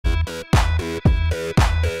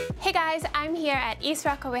Hey guys, I'm here at East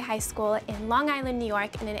Rockaway High School in Long Island, New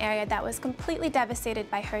York, in an area that was completely devastated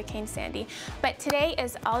by Hurricane Sandy. But today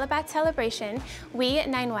is all about celebration. We,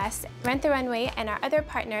 9 West, Rent the Runway, and our other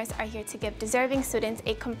partners are here to give deserving students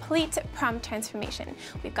a complete prom transformation.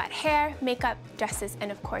 We've got hair, makeup, dresses, and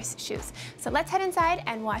of course, shoes. So let's head inside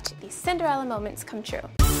and watch these Cinderella moments come true.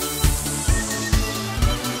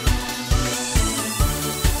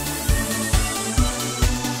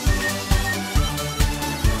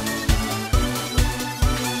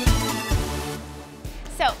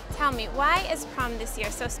 So, tell me, why is prom this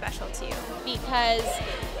year so special to you? Because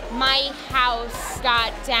my house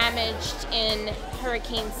got damaged in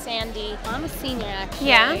Hurricane Sandy. I'm a senior actually,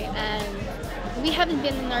 Yeah? And we haven't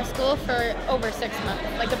been in our school for over 6 months,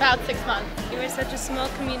 like about 6 months. We were such a small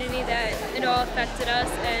community that it all affected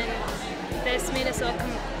us, and this made us all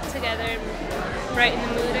come together and brighten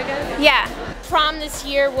the mood, I guess. Yeah, Prom this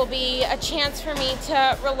year will be a chance for me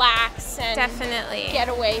to relax and definitely. get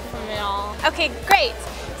away from it all. Okay, great.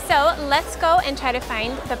 So let's go and try to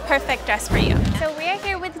find the perfect dress for you. So we are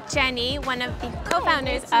here with Jenny, one of the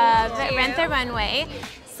co-founders of Rent the Runway.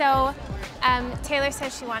 So Taylor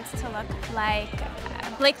says she wants to look like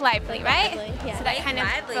Blake Lively, right? Yeah. So that kind of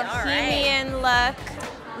Lively, all right. bohemian look.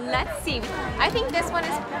 Let's see. I think this one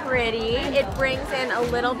is pretty. It brings in a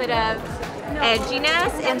little bit of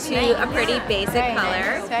edginess into a pretty basic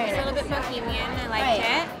color. It's a little bit bohemian, I like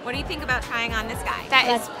it. What do you think about trying on this guy? That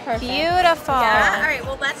is perfect. beautiful. Yeah? All right,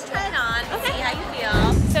 well, let's try it on and see how you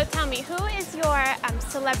feel. So tell me, who is your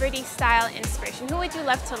celebrity style inspiration? Who would you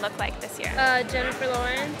love to look like this year? Jennifer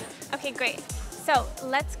Lawrence. Okay, great. So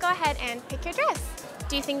let's go ahead and pick your dress.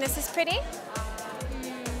 Do you think this is pretty?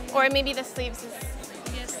 Or maybe the sleeves is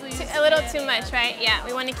a little too much, right? Yeah,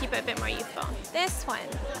 we want to keep it a bit more youthful. This one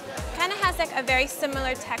kind of has like a very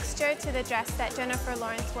similar texture to the dress that Jennifer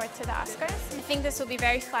Lawrence wore to the Oscars. I think this will be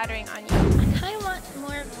very flattering on you. I kind of want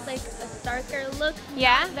more of like a darker look.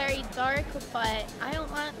 Yeah? Not very dark, but I don't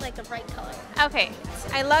want like a bright color. Okay,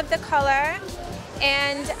 I love the color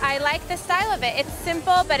and I like the style of it. It's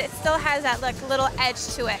simple, but it still has that like little edge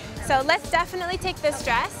to it. So let's definitely take this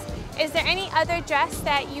dress. Is there any other dress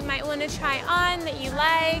that you might want to try on that you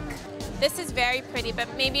like? This is very pretty, but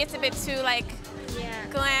maybe it's a bit too like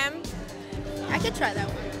glam. I could try that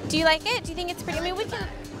one. Do you like it? Do you think it's pretty? I mean, we can,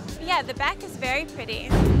 yeah, the back is very pretty.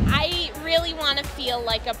 I really want to feel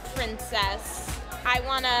like a princess. I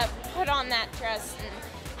want to put on that dress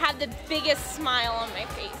and have the biggest smile on my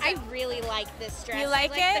face. I really like this dress. You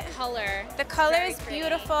like I it? The color. The color Very is pretty.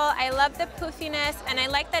 beautiful. I love the poofiness, and I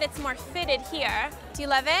like that it's more fitted here. Do you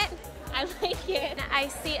love it? I like it. And I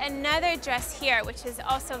see another dress here, which is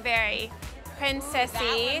also very princessy.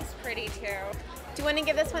 That one's pretty too. Do you want to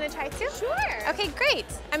give this one a try too? Sure. Okay, great.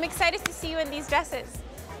 I'm excited to see you in these dresses.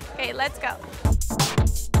 Okay, let's go.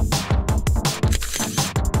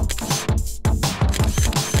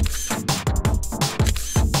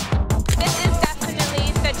 This is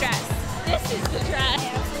definitely the dress. This is the dress.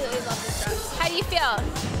 I absolutely love this dress. How do you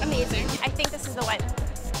feel? Amazing. I think this is the one.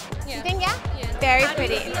 Yeah. You think, yeah? Yeah. Very How do you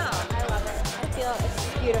pretty. feel? I love it. I feel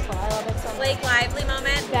it's beautiful. I love it so much. Blake Lively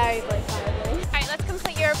moment? Very Blake Lively. All right, let's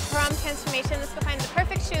complete your prom transformation. Let's go find the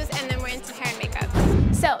perfect shoes, and then we're into hair and makeup.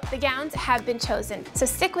 So the gowns have been chosen. So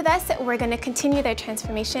stick with us. We're going to continue their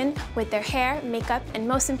transformation with their hair, makeup, and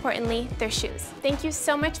most importantly, their shoes. Thank you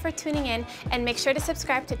so much for tuning in, and make sure to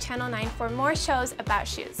subscribe to Channel 9 for more shows about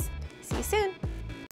shoes. See you soon.